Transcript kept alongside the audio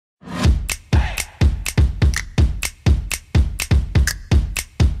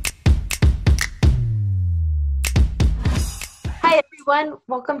everyone.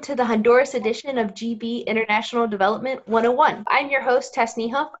 Welcome to the Honduras edition of GB International Development 101. I'm your host, Tess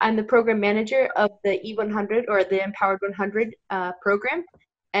Niehoff. I'm the program manager of the E100 or the Empowered 100 program.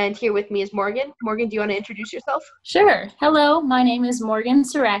 And here with me is Morghan. Morghan, do you want to introduce yourself? Sure. Hello, my name is Morghan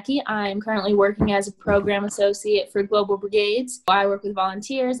Sieracki. I'm currently working as a program associate for Global Brigades. I work with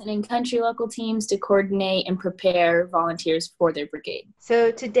volunteers and in-country local teams to coordinate and prepare volunteers for their brigade.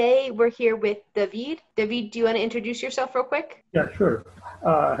 So today we're here with David. David, do you want to introduce yourself real quick? Yeah, sure.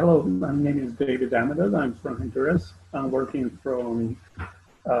 Hello, my name is David Amador. I'm from Honduras. I'm working from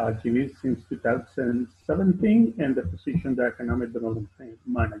GB since 2017 and the position the Economic Development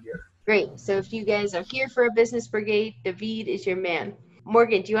Manager. Great. So if you guys are here for a business brigade, David is your man.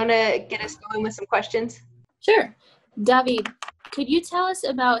 Morghan, do you want to get us going with some questions? Sure. David, could you tell us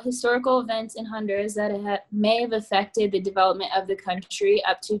about historical events in Honduras that may have affected the development of the country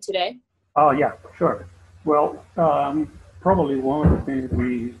up to today? Oh, yeah, sure. Well, probably one of the things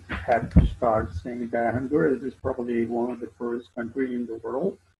we had to start saying that Honduras is probably one of the first countries in the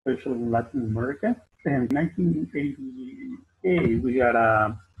world, especially in Latin America. In 1988, we had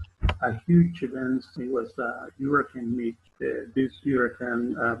a huge event. It was a hurricane Mitch. This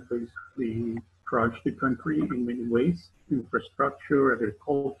hurricane basically crushed the country in many ways: infrastructure,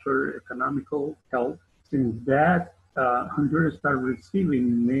 agriculture, economical, health. Since that, Honduras started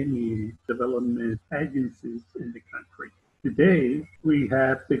receiving many development agencies in the country. Today, we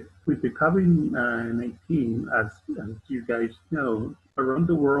have with the COVID-19, as you guys know, around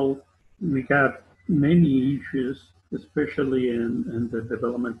the world, we have many issues, especially in the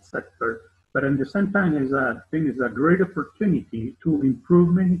development sector. But at the same time, I think it's a great opportunity to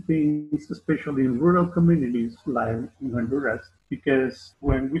improve many things, especially in rural communities like in Honduras, because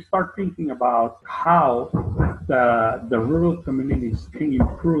when we start thinking about how the rural communities can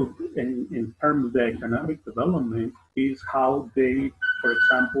improve in terms of the economic development, is how they, for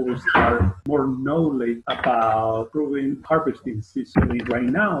example, start more knowledge about improving harvesting season. Right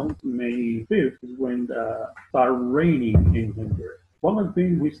now, May 5th is when it start raining in Honduras. One of the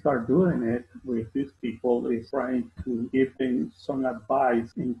things we start doing it with these people is trying to give them some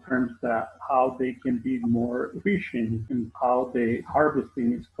advice in terms of how they can be more efficient and how the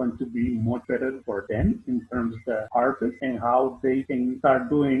harvesting is going to be much better for them in terms of the harvest, and how they can start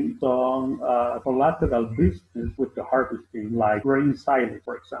doing some collateral business with the harvesting, like grain silage,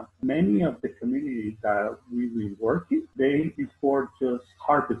 for example. Many of the communities that we've been working, they before just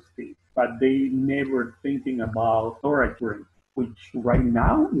harvesting, but they never thinking about storage grain, which right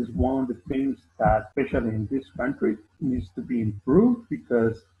now is one of the things that, especially in this country, needs to be improved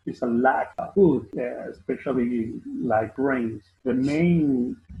because it's a lack of food, especially like grains. The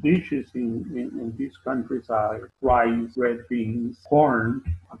main dishes in these countries are rice, red beans, corn.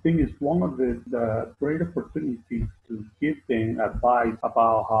 I think it's one of the great opportunities to give them advice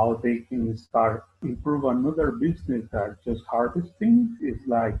about how they can start improve another business that just harvesting is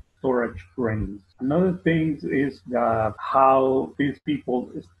like storage grains. Another thing is how these people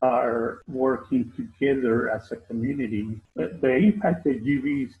start working together as a community. The impact that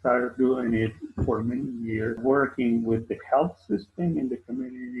GB started doing it for many years, working with the health system in the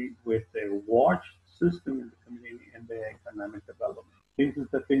community, with the watch system in the community, and the economic development. This is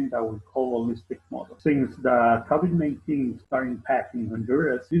the thing that we call holistic model. Since the COVID-19 started impacting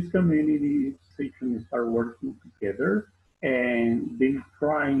Honduras, this community section start working together, and they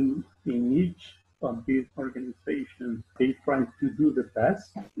trying in each of these organizations, they try to do the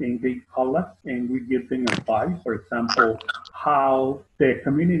best, and they call us and we give them advice. For example, how the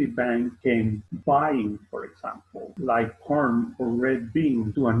community bank can buy, for example, like corn or red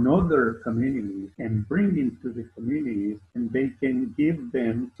beans to another community and bring it to the community, and they can give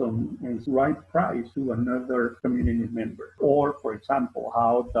them some right price to another community member. Or, for example,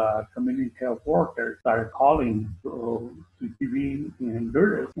 how the community health workers are calling to TV in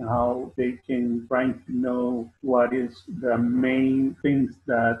Honduras, and how they can try to know what is the main things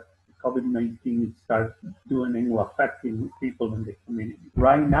that COVID-19 starts doing and affecting people in the community.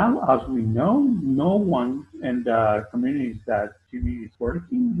 Right now, as we know, no one in the communities that TV is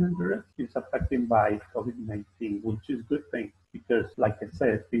working in Honduras is affected by COVID-19, which is a good thing because, like I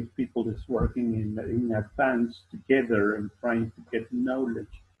said, these people is working in advance together and trying to get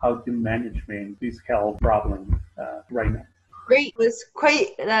knowledge how to manage this health problem right now. Great. It was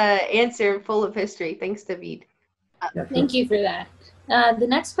quite an answer full of history. Thanks, David. Yeah, sure. Thank you for that. The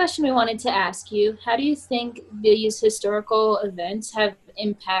next question we wanted to ask you, how do you think these historical events have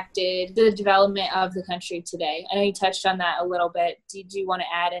impacted the development of the country today? I know you touched on that a little bit. Did you want to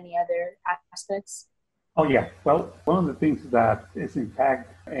add any other aspects? Oh yeah. Well, one of the things that is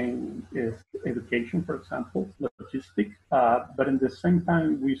intact and is education, for example, logistics. But at the same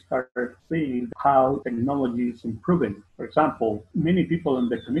time, we started seeing how technology is improving. For example, many people in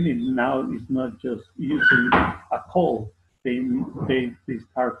the community now is not just using a call. They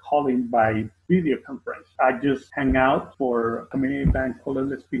start calling by video conference. I just hang out for a community bank called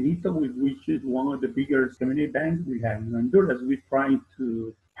El Espinito, which is one of the biggest community banks we have in Honduras. We're trying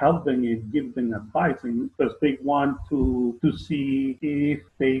to help them and give them advice and because they want to see if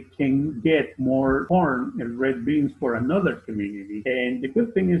they can get more corn and red beans for another community. And the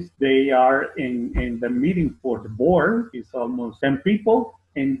good thing is they are in the meeting for the board. It's almost 10 people.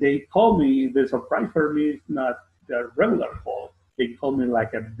 And they call me, the surprise for me is not the regular call. They call me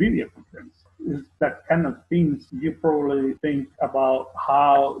like a video conference. It's that kind of things you probably think about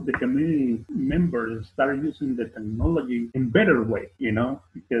how the community members start using the technology in better way,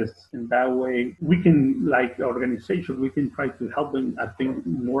 because in that way we can, like organization, we can try to help them, I think,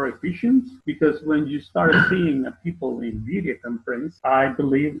 more efficient. Because when you start seeing people in video conference, I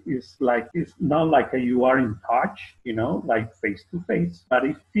believe it's not like you are in touch, like face to face, but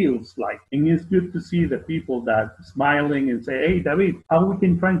it feels like, and it's good to see the people that smiling and say, "Hey, David, how we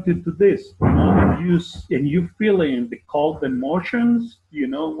can try to do this?" And you feeling the emotions,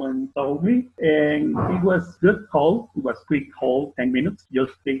 when told me. And it was good call. It was quick call, 10 minutes.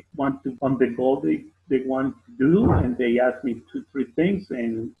 Just they want to on the goal they want to do, and they asked me 2, 3 things,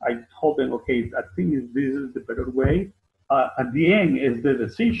 and I told them, okay, I think this is the better way. At the end, is the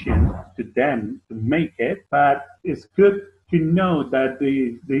decision to them to make it, but it's good to know that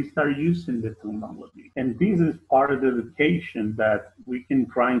they start using the technology. And this is part of the education that we can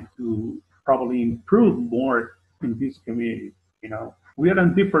try to probably improve more in this community. We are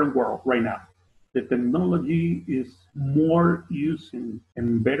in a different world right now. The technology is more used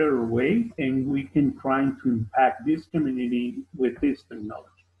in better way, and we can try to impact this community with this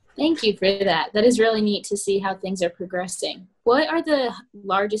technology. Thank you for that. That is really neat to see how things are progressing. What are the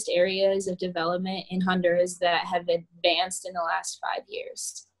largest areas of development in Honduras that have advanced in the last 5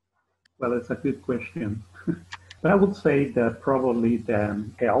 years? Well, it's a good question. But I would say that probably the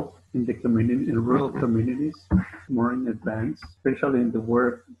health in the community, in rural communities, more in advance, especially in the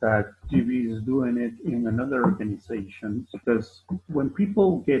work that GB is doing it in another organizations. Because when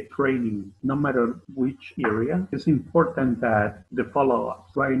people get training, no matter which area, it's important that the follow-up.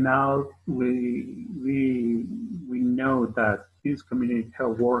 Right now, we know that these community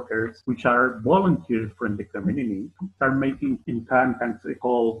health workers, which are volunteers from the community, are making in contact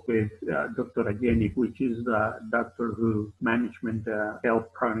calls with Dr. Ageni, which is the doctor who management health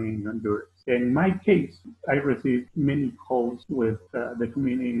program in Honduras. In my case, I received many calls with the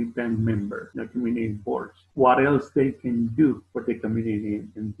community band members, the community boards, what else they can do for the community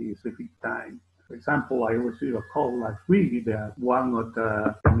in this specific time. For example, I received a call last week that one of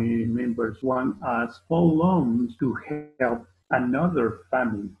the community members want small loans to help another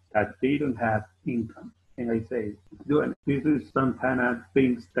family that they don't have income. And I say, this is some kind of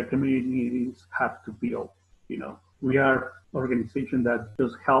things that communities have to build. We are organization that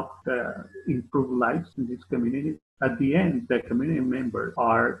just help improve lives in this community. At the end, the community members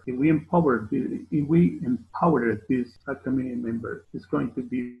are, if we empower this community member, it's going to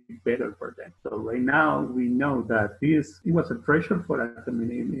be better for them. So right now, we know that it was a treasure for a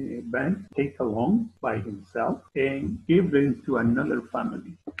community bank, take a loan by himself and give them to another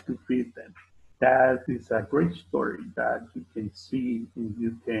family to feed them. That is a great story that you can see,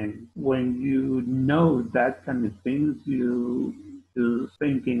 and when you know that kind of things, you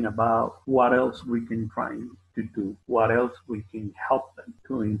thinking about what else we can try to do, what else we can help them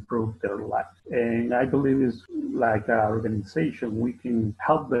to improve their lives. And I believe it's like an organization, we can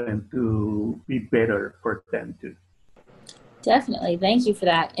help them to be better for them too. Definitely. Thank you for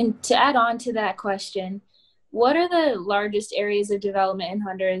that. And to add on to that question, what are the largest areas of development in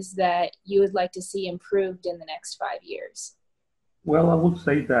Honduras that you would like to see improved in the next 5 years? Well, I would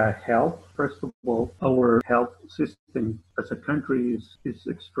say that health, first of all, our health system as a country is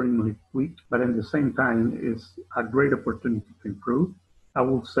extremely weak, but at the same time is a great opportunity to improve. I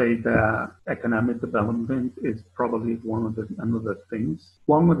would say that economic development is probably one of the another things.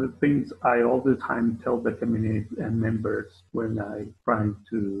 One of the things I all the time tell the community and members when I try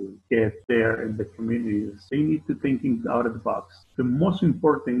to get there in the community is they need to think out of the box. The most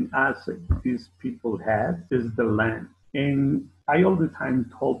important asset these people have is the land. And I all the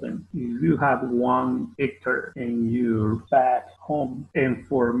time told them, if you have 1 hectare and you're back home, and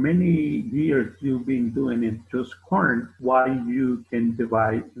for many years you've been doing it just corn, why you can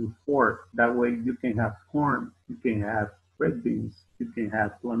divide in 4? That way you can have corn, you can have red beans, you can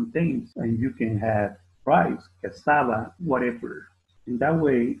have plantains, and you can have rice, cassava, whatever. In that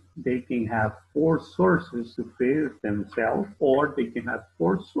way, they can have four sources to feed themselves, or they can have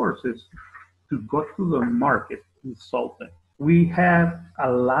four sources to go to the market and sell them. We have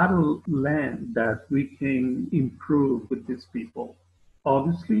a lot of land that we can improve with these people.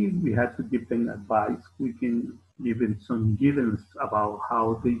 Obviously, we have to give them advice. We can give them some guidance about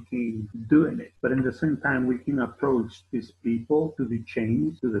how they can doing it. But in the same time, we can approach these people to the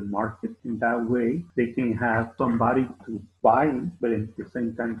change, to the market. In that way, they can have somebody to buy, but at the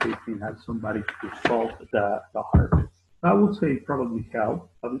same time, they can have somebody to solve the harvest. I would say probably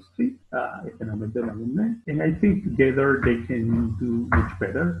help, obviously, economic development. And I think together they can do much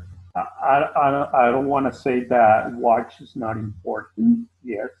better. I don't want to say that watch is not important.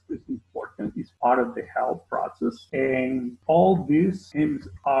 Yes, it's important. It's part of the health process. And all these things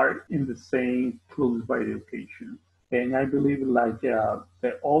are in the same close by education. And I believe like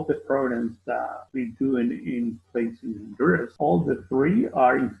that all the programs that we do in place in Honduras, all the three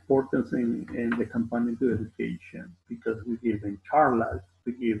are important in the component to education because we give them charlas,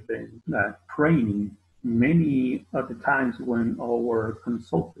 we give them training. Many of the times when our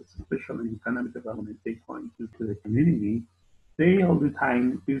consultants, especially in economic development, they go into the community, they all the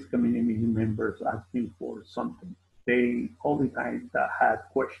time, these community members asking for something. They all the time had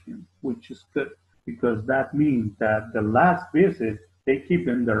questions, which is good because that means that the last visit, they keep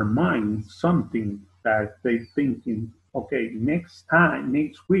in their mind something that they thinking, okay, next time,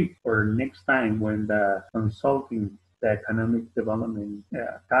 next week, or next time when the consulting, the economic development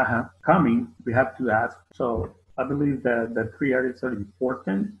coming, we have to ask. So I believe that the three areas are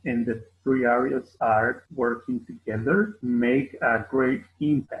important, and the three areas are working together, make a great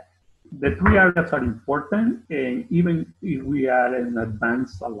impact. The three areas are important, and even if we are in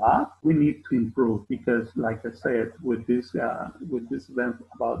advance a lot, we need to improve because, like I said, with this event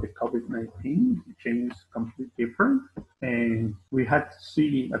about the COVID-19, the change is completely different, and we had to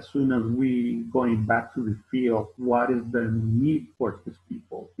see as soon as we going back to the field what is the need for these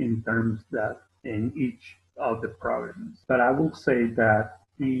people in terms that in each of the programs. But I will say that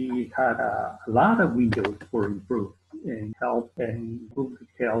we had a lot of windows for improve in health and public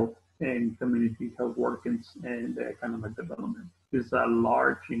health and community health workers and economic development. Is a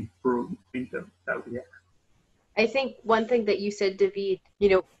large improvement that we have. I think one thing that you said, David,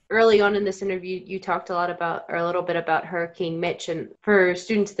 early on in this interview, you talked a lot about, or a little bit about Hurricane Mitch. And for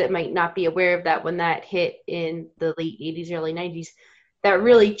students that might not be aware of that, when that hit in the late 80s, early 90s, that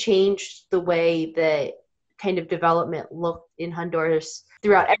really changed the way that kind of development looked in Honduras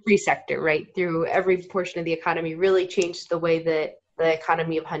throughout every sector, right? Through every portion of the economy, really changed the way that the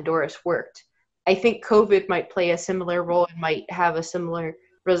economy of Honduras worked. I think COVID might play a similar role and might have a similar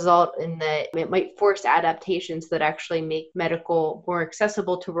result in that it might force adaptations that actually make medical more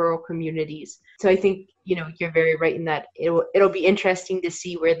accessible to rural communities. So I think, you're very right in that it'll be interesting to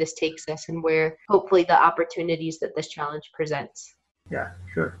see where this takes us and where hopefully the opportunities that this challenge presents. Yeah,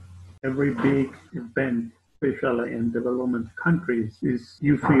 sure. Every big event, especially in development countries, is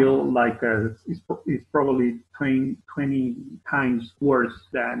you feel like it's probably 20 times worse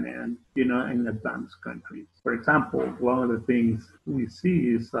than in advanced countries. For example, one of the things we see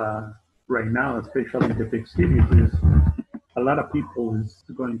is right now, especially in the big cities, is a lot of people is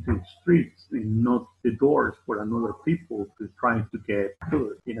going to the streets and knock the doors for another people to try to get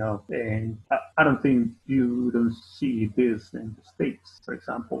food, and I don't think you don't see this in the States, for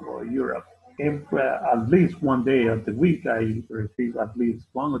example, or Europe. At least one day of the week, I receive at least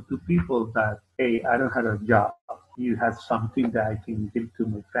one or two people that, hey, I don't have a job. You have something that I can give to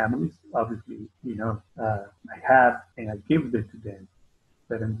my families. Obviously, I have, and I give it to them.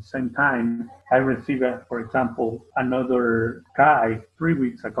 But at the same time, I received, for example, another guy 3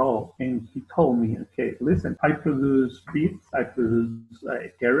 weeks ago, and he told me, okay, listen, I produce beets, I produce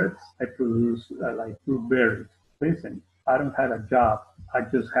carrots, I produce like blueberries. Listen, I don't have a job. I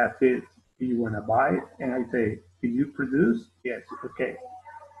just have this. Do you want to buy it? And I say, do you produce? Yes. Okay.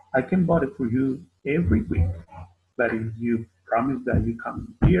 I can buy it for you every week. But if you promise that you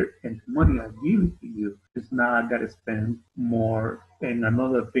come here and the money I give it to you is not going to spend more and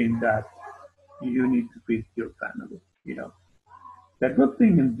another thing that you need to feed your family. The good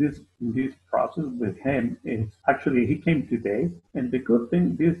thing in this process with him is actually he came today, and the good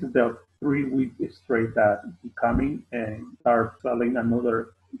thing this is the 3 week straight that he coming and start selling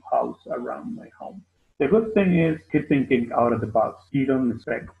another house around my home. The good thing is he's thinking out of the box. He don't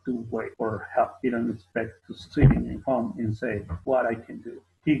expect to wait for help. He don't expect to sit in home and say what I can do.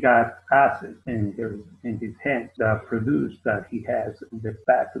 he got acid in his hand that produced that he has in the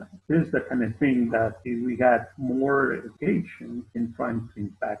backline. This is the kind of thing that if we had more education in trying to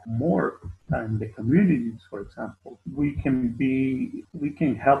impact more in the communities, for example, we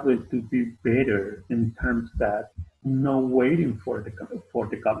can help it to be better in terms that no waiting for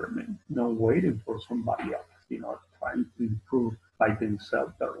the government, no waiting for somebody else, trying to improve by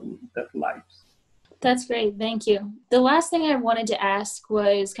themselves their lives. That's great. Thank you. The last thing I wanted to ask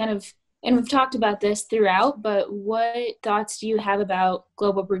was and we've talked about this throughout, but what thoughts do you have about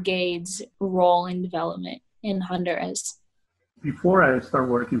Global Brigade's role in development in Honduras? Before I start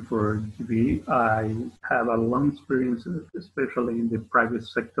working for GB, I have a long experience, especially in the private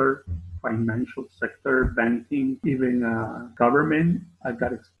sector, financial sector, banking, even government. I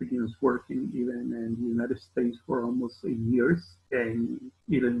got experience working even in the United States for almost 8 years, and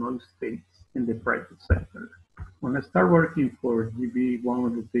Illinois State in the private sector. When I started working for GB, one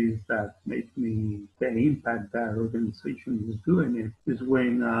of the things that made me the impact that organization was doing it is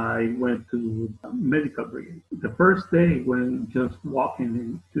when I went to medical brigade. The first day when just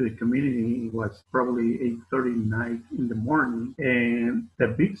walking into the community, it was probably 8:30 night in the morning, and the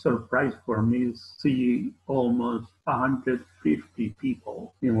big surprise for me is see almost 150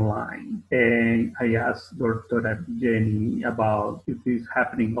 people in line. And I asked Dr. Jenny about if this is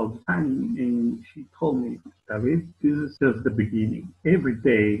happening all the time, and she told me, David, this is just the beginning. Every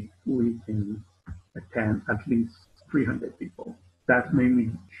day we can attend at least 300 people. That made me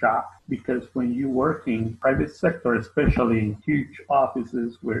shocked because when you work in private sector, especially in huge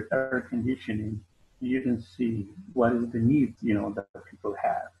offices with air conditioning, you can see what is the needs, that people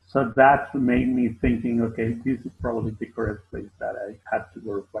have. So that made me thinking, okay, this is probably the correct place that I have to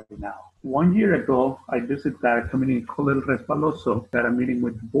work right now. 1 year ago, I visited a community called El Respaloso, got a meeting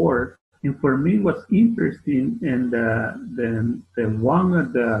with the board. And for me, what's interesting in the one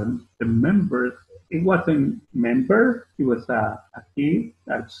of the members, it wasn't member, he was a kid,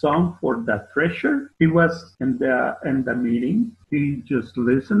 a son for the treasurer. He was in the meeting. He just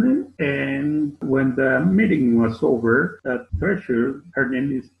listened, and when the meeting was over, the treasurer, her name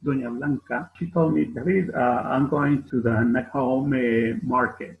is Doña Blanca, she told me, David, I'm going to the Niehoff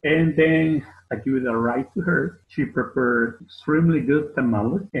market. And then I give it a ride to her. She prepared extremely good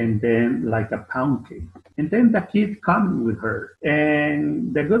tamales and then like a pound cake. And then the kid coming with her.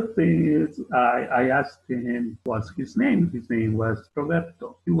 And the good thing is I asked him what's his name. His name was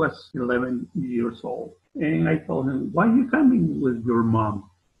Roberto. He was 11 years old. And I told him, why are you coming with your mom?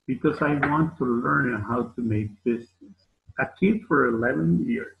 Because I want to learn how to make business. A kid for 11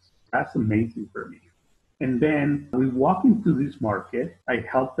 years. That's amazing for me. And then we walk into this market. I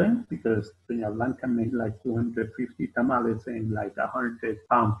help them because Doña Blanca made like 250 tamales and like 100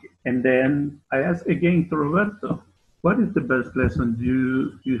 pound cake. And then I asked again to Roberto, what is the best lesson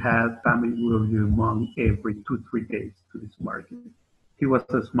you have coming with your mom every 2-3 days to this market? He was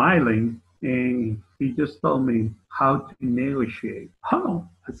smiling and he just told me how to negotiate. Oh,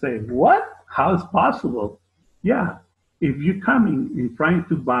 I said, what? How is possible? Yeah. If you're coming and trying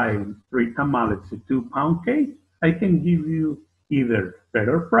to buy 3 tamales, a 2-pound cake, I can give you either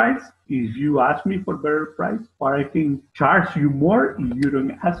better price if you ask me for better price, or I can charge you more if you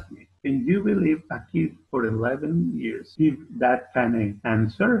don't ask me. Can you believe a kid for 11 years give that kind of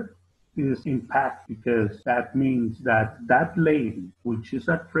answer? Is impact because that means that lady, which is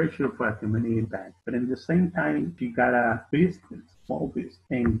a treasurer for a community bank, but in the same time, she got a business, small business,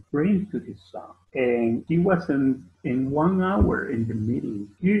 and bring to his son. And he was in 1 hour in the meeting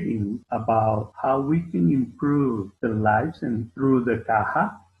hearing about how we can improve the lives and through the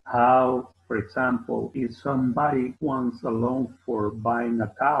caja, how, for example, if somebody wants a loan for buying a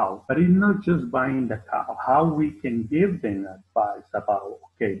cow, but it's not just buying the cow, how we can give them advice about,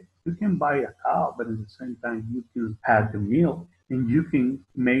 okay, you can buy a cow, but at the same time, you can have the milk and you can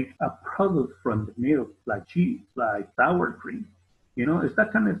make a product from the milk, like cheese, like sour cream. It's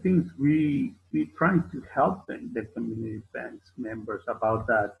that kind of things we trying to help them, the community banks members about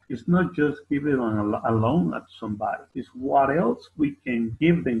that. It's not just giving a loan at somebody. It's what else we can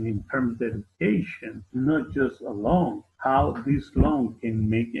give them in terms of education, not just a loan. How this loan can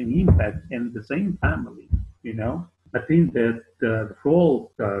make an impact in the same family, I think that the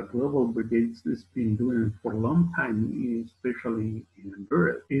role Global Brigades has been doing for a long time, especially in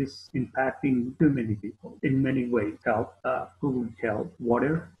Honduras, is impacting too many people in many ways. Health, food, health,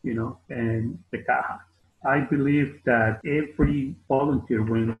 water, and the cajas. I believe that every volunteer,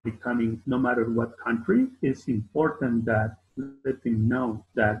 when becoming, no matter what country, it's important that let them know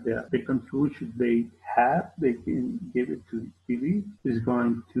that the contribution they have, they can give it to TV, is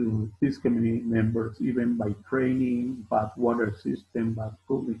going to these community members, even by training, by water system, by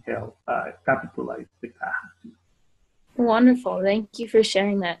public health, capitalize the cash. Wonderful. Thank you for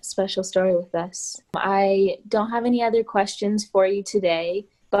sharing that special story with us. I don't have any other questions for you today,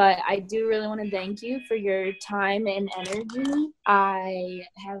 but I do really want to thank you for your time and energy. I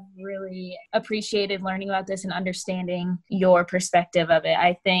have really appreciated learning about this and understanding your perspective of it.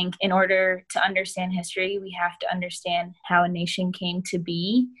 I think in order to understand history, we have to understand how a nation came to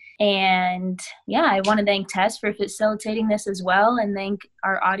be. And yeah, I want to thank Tess for facilitating this as well, and thank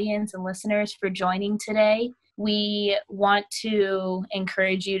our audience and listeners for joining today. We want to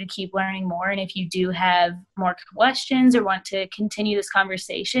encourage you to keep learning more. And if you do have more questions or want to continue this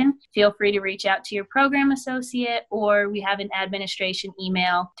conversation, feel free to reach out to your program associate, or we have an administration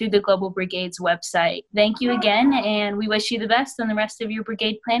email through the Global Brigades website. Thank you again, and we wish you the best on the rest of your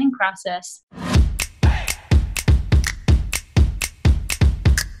brigade planning process.